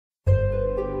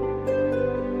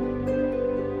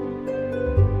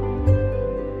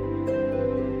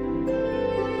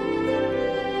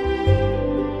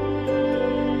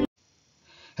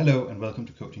Hello and welcome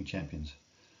to Coaching Champions.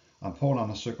 I'm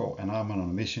Søgaard and I'm on a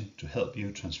mission to help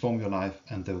you transform your life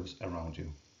and those around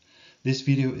you. This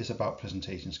video is about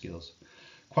presentation skills.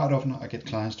 Quite often I get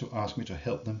clients to ask me to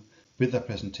help them with their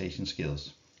presentation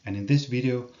skills. And in this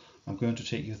video, I'm going to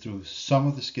take you through some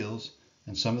of the skills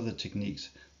and some of the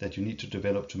techniques that you need to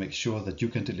develop to make sure that you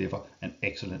can deliver an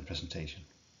excellent presentation.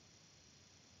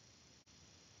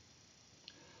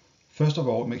 First of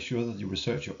all, make sure that you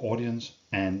research your audience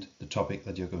and the topic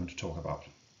that you're going to talk about.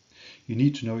 You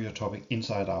need to know your topic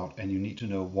inside out, and you need to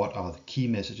know what are the key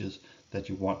messages that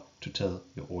you want to tell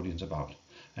your audience about.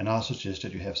 And I'll suggest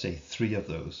that you have, say, 3 of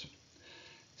those.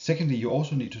 Secondly, you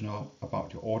also need to know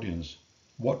about your audience.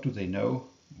 What do they know?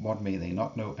 What may they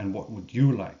not know? And what would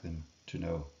you like them to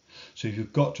know? So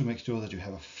you've got to make sure that you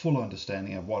have a full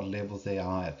understanding of what level they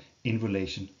are at in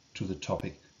relation to the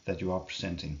topic that you are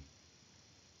presenting.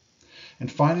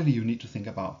 And finally, you need to think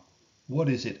about what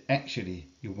is it actually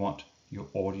you want your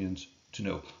audience to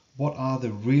know. What are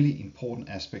the really important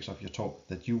aspects of your talk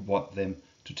that you want them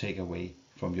to take away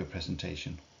from your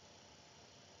presentation?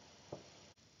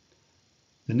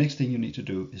 The next thing you need to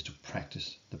do is to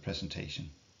practice the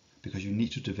presentation, because you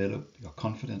need to develop your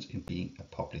confidence in being a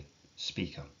public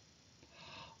speaker.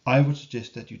 I would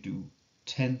suggest that you do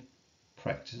 10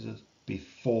 practices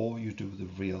before you do the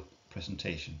real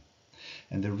presentation.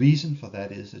 And the reason for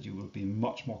that is that you will be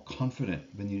much more confident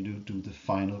when you do the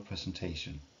final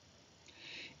presentation.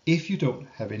 If you don't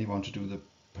have anyone to do the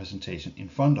presentation in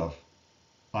front of,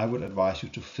 I would advise you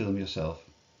to film yourself.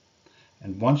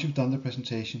 And once you've done the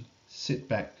presentation, sit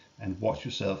back and watch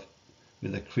yourself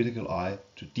with a critical eye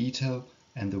to detail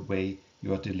and the way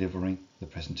you are delivering the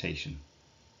presentation.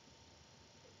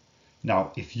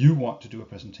 Now, if you want to do a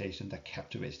presentation that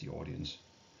captivates the audience,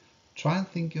 try and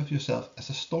think of yourself as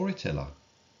a storyteller.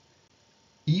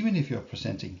 Even if you're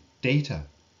presenting data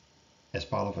as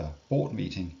part of a board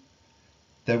meeting,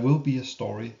 there will be a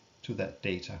story to that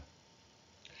data.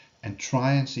 And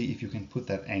try and see if you can put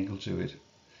that angle to it,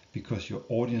 because your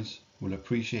audience will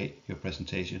appreciate your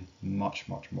presentation much,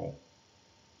 much more.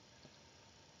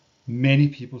 Many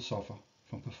people suffer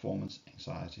from performance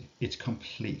anxiety. It's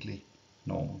completely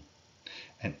normal.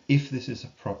 And if this is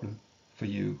a problem for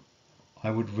you, I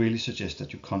would really suggest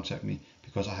that you contact me,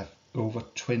 because I have over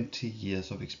 20 years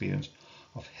of experience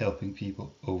of helping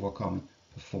people overcome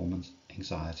performance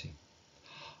anxiety.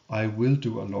 I will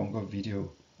do a longer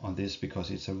video on this because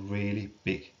it's a really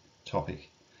big topic.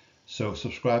 So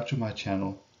subscribe to my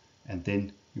channel and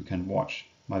then you can watch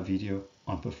my video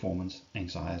on performance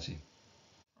anxiety.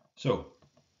 So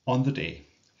on the day,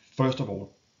 first of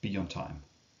all, be on time.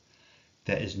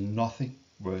 There is nothing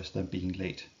worse than being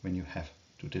late when you have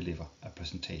to deliver a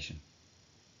presentation.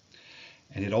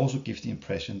 And it also gives the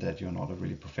impression that you're not a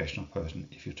really professional person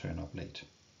if you turn up late.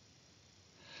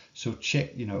 So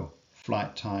check,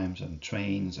 flight times and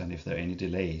trains and if there are any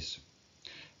delays.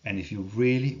 And if you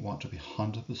really want to be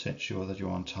 100% sure that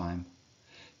you're on time,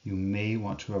 you may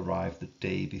want to arrive the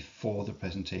day before the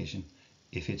presentation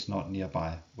if it's not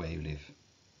nearby where you live.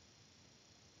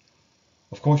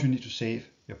 Of course, you need to save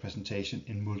your presentation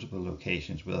in multiple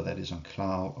locations, whether that is on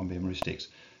cloud or memory sticks,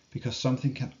 because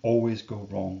something can always go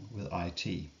wrong with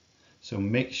IT. So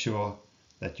make sure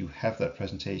that you have that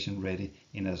presentation ready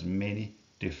in as many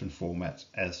different formats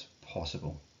as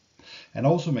possible. And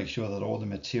also make sure that all the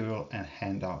material and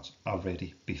handouts are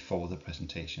ready before the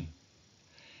presentation.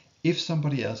 If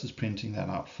somebody else is printing that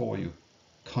out for you,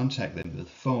 contact them with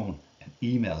phone and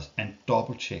emails and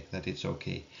double check that it's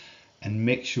okay. And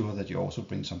make sure that you also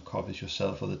bring some copies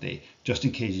yourself for the day, just in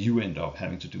case you end up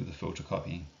having to do the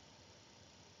photocopying.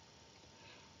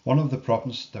 One of the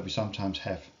problems that we sometimes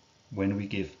have when we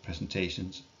give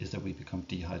presentations is that we become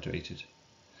dehydrated.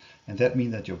 And that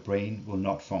means that your brain will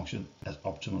not function as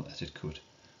optimal as it could.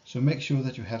 So make sure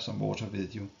that you have some water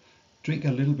with you. Drink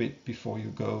a little bit before you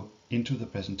go into the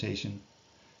presentation.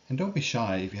 And don't be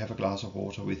shy if you have a glass of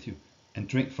water with you, and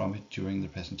drink from it during the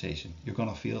presentation. You're going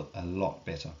to feel a lot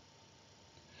better.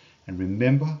 And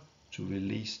remember to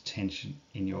release tension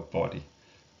in your body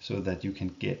so that you can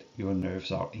get your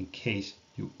nerves out in case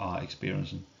you are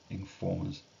experiencing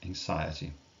performance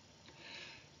anxiety.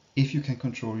 If you can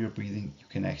control your breathing, you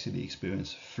can actually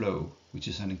experience flow, which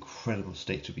is an incredible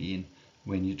state to be in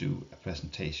when you do a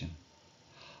presentation.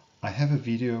 I have a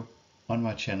video on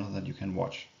my channel that you can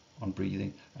watch on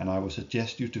breathing, and I would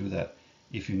suggest you do that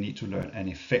if you need to learn an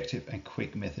effective and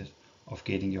quick method of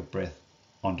getting your breath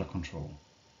under control.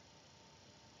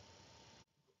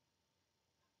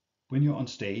 When you're on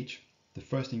stage, the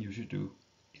first thing you should do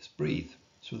is breathe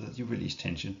so that you release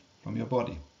tension from your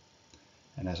body.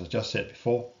 And as I just said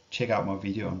before, check out my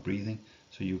video on breathing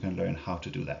so you can learn how to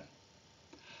do that.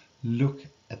 Look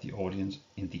at the audience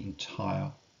in the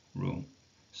entire room.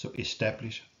 So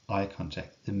establish eye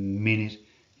contact the minute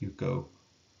you go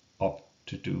up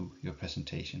to do your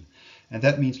presentation. And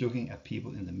that means looking at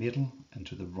people in the middle and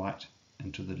to the right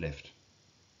and to the left.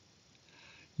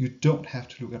 You don't have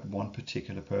to look at one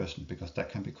particular person because that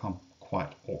can become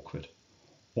quite awkward.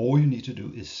 All you need to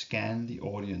do is scan the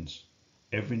audience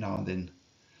every now and then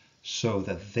so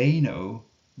that they know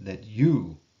that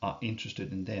you are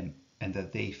interested in them and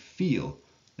that they feel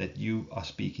that you are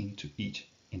speaking to each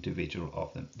individual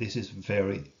of them. This is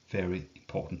very, very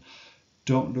important.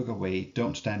 Don't look away,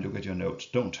 don't stand, look at your notes,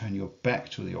 don't turn your back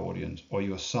to the audience or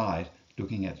your side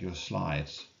looking at your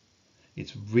slides.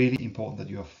 It's really important that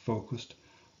you are focused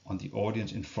on the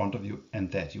audience in front of you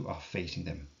and that you are facing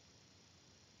them.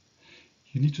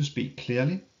 You need to speak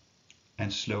clearly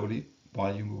and slowly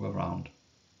while you move around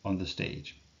on the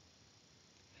stage.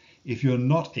 If you're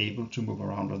not able to move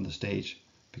around on the stage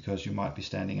because you might be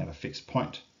standing at a fixed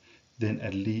point, then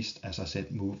at least, as I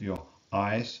said, move your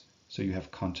eyes so you have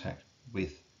contact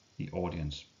with the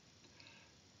audience.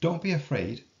 Don't be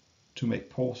afraid to make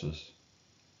pauses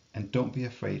and don't be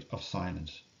afraid of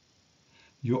silence.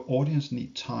 Your audience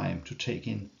need time to take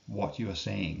in what you are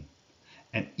saying,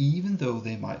 and even though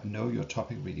they might know your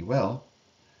topic really well,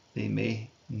 they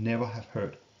may never have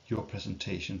heard your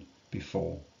presentation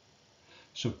before.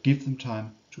 So give them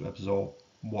time to absorb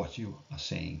what you are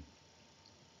saying.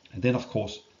 And then, of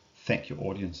course, thank your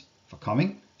audience for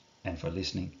coming and for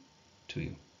listening to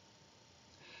you.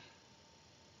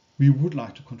 We would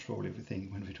like to control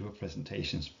everything when we do our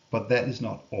presentations, but that is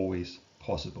not always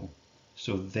possible.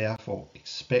 So therefore,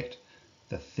 expect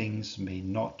that things may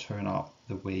not turn out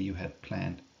the way you had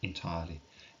planned entirely,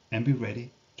 and be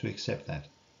ready to accept that.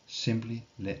 Simply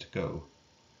let go.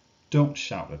 Don't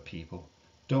shout at people.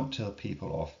 Don't tell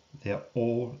people off. They're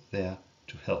all there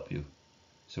to help you.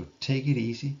 So take it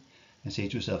easy and say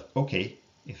to yourself, okay,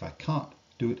 if I can't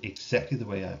do it exactly the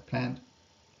way I planned,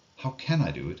 how can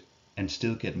I do it and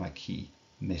still get my key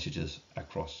messages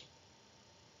across?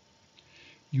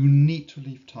 You need to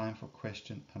leave time for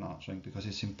question and answering because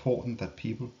it's important that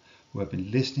people who have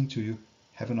been listening to you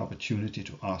have an opportunity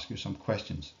to ask you some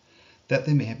questions that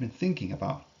they may have been thinking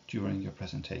about during your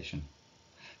presentation.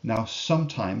 Now,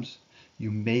 sometimes you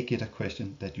may get a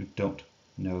question that you don't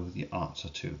know the answer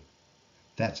to.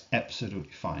 That's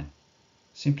absolutely fine.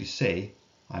 Simply say,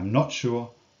 I'm not sure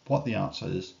what the answer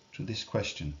is to this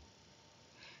question.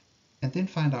 And then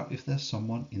find out if there's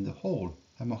someone in the hall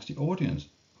amongst the audience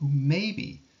who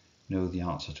maybe know the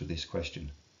answer to this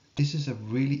question. This is a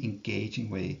really engaging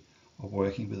way of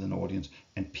working with an audience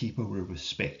and people will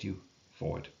respect you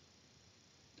for it.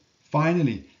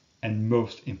 Finally, and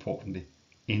most importantly,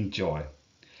 enjoy.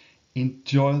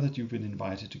 Enjoy that you've been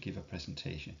invited to give a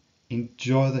presentation.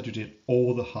 Enjoy that you did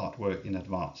all the hard work in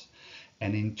advance,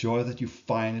 and enjoy that you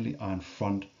finally are in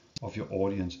front of your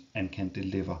audience and can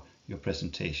deliver your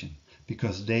presentation,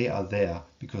 because they are there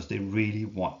because they really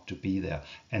want to be there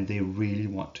and they really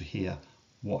want to hear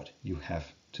what you have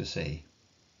to say.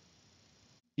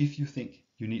 If you think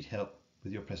you need help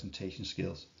with your presentation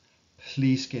skills,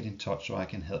 please get in touch so I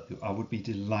can help you. I would be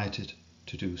delighted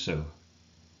to do so.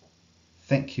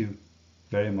 Thank you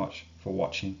very much for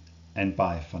watching, and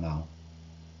bye for now.